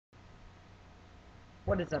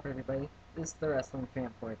What is up, everybody? This is the Wrestling Fan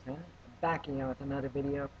 410, backing out with another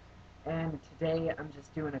video, and today I'm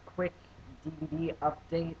just doing a quick DVD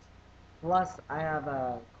update, plus I have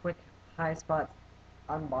a quick Highspots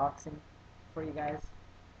unboxing for you guys.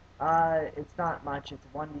 It's not much, it's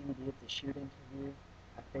one DVD, it's a shoot interview.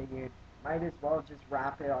 I figured might as well just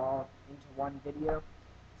wrap it all into one video.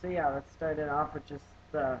 So yeah, let's start it off with just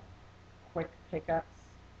the quick pickups.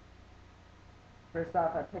 First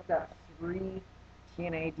off, I picked up 3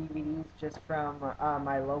 TNA DVDs just from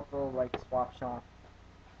my local swap shop.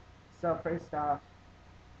 So first off,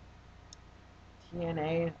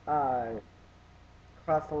 TNA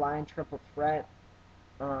Cross the Line Triple Threat,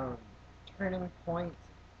 um, Turning Point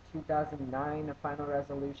 2009, A Final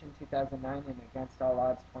Resolution 2009, and Against All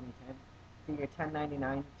Odds 2010. Figure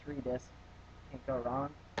 10.99, 3 discs, can't go wrong.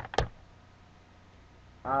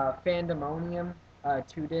 Fandemonium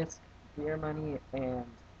 2 disc, Beer Money and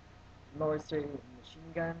Lower City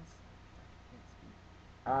Machine Guns.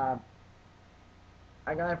 Uh,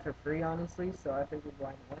 I got it for free, honestly, so I figured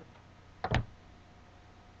why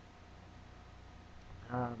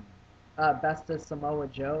not. Best of Samoa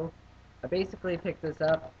Joe. I basically picked this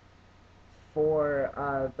up for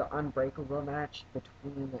the Unbreakable match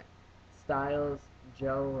between Styles,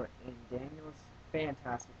 Joe, and Daniels.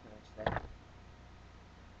 Fantastic match there.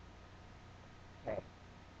 Okay.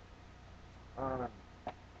 Um,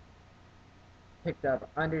 Picked up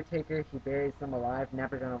Undertaker. He buries them alive.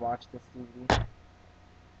 Never gonna watch this DVD.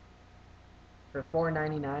 For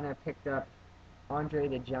 $4.99, I picked up Andre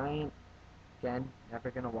the Giant. Again, never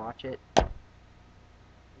gonna watch it.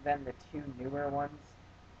 Then the 2 newer ones.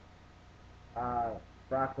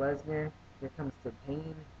 Brock Lesnar, Here Comes the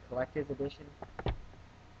Pain, Collector's Edition.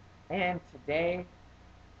 And today,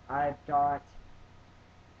 I've got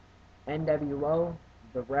NWO,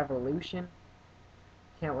 The Revolution.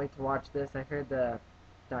 Can't wait to watch this. I heard the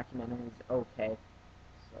documentary is okay.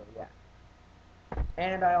 So, yeah.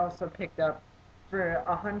 And I also picked up, for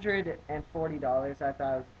 $140, I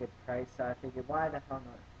thought it was a good price, so I figured, why the hell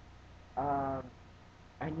not?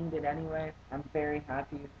 I need it anyway. I'm very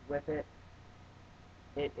happy with it.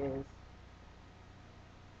 It is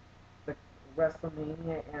the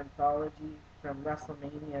WrestleMania anthology from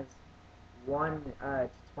WrestleManias 1 to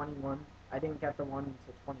 21. I didn't get the 1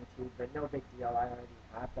 to 22, but no big deal. I already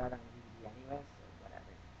have that on DVD anyway, so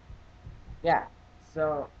whatever. Yeah,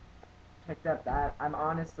 so picked up that. I'm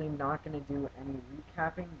honestly not going to do any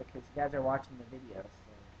recapping because you guys are watching the video, so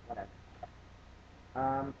whatever.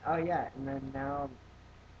 Oh yeah, and then now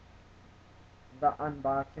the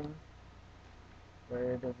unboxing.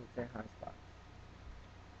 Where does it say Highspots?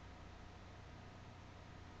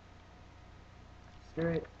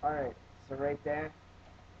 Screw it. Alright, so right there.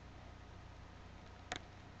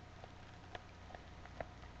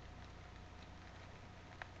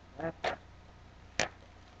 That.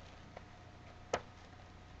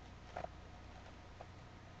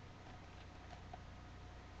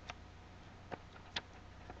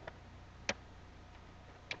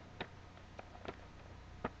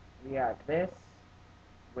 We have this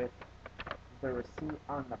with the receipt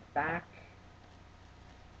on the back.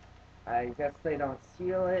 I guess they don't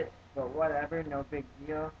seal it, but whatever, no big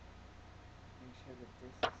deal. Make sure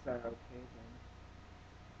the discs are okay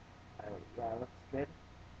then. Yeah, looks good.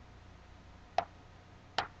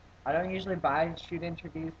 I don't usually buy shoot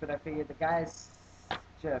interviews, but I figured the guy's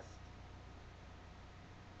just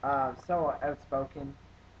so outspoken,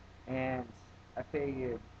 and I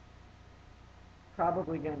figured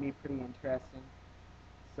probably going to be pretty interesting.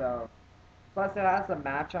 So, plus it has a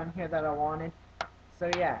match on here that I wanted.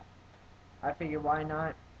 So yeah, I figured why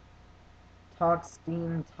not. Talk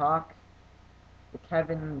Steen Talk, the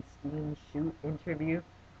Kevin Steen shoot interview.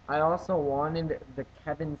 I also wanted the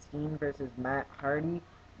Kevin Steen versus Matt Hardy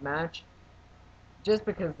match, just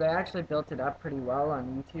because they actually built it up pretty well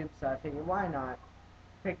on YouTube, so I figured why not.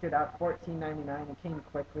 Picked it up, $14.99. It came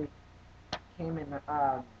quickly. Came in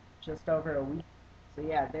just over a week. So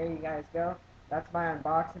yeah, there you guys go. That's my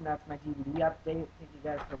unboxing. That's my DVD update. Thank you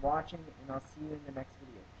guys for watching, and I'll see you in the next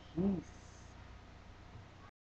video. Peace.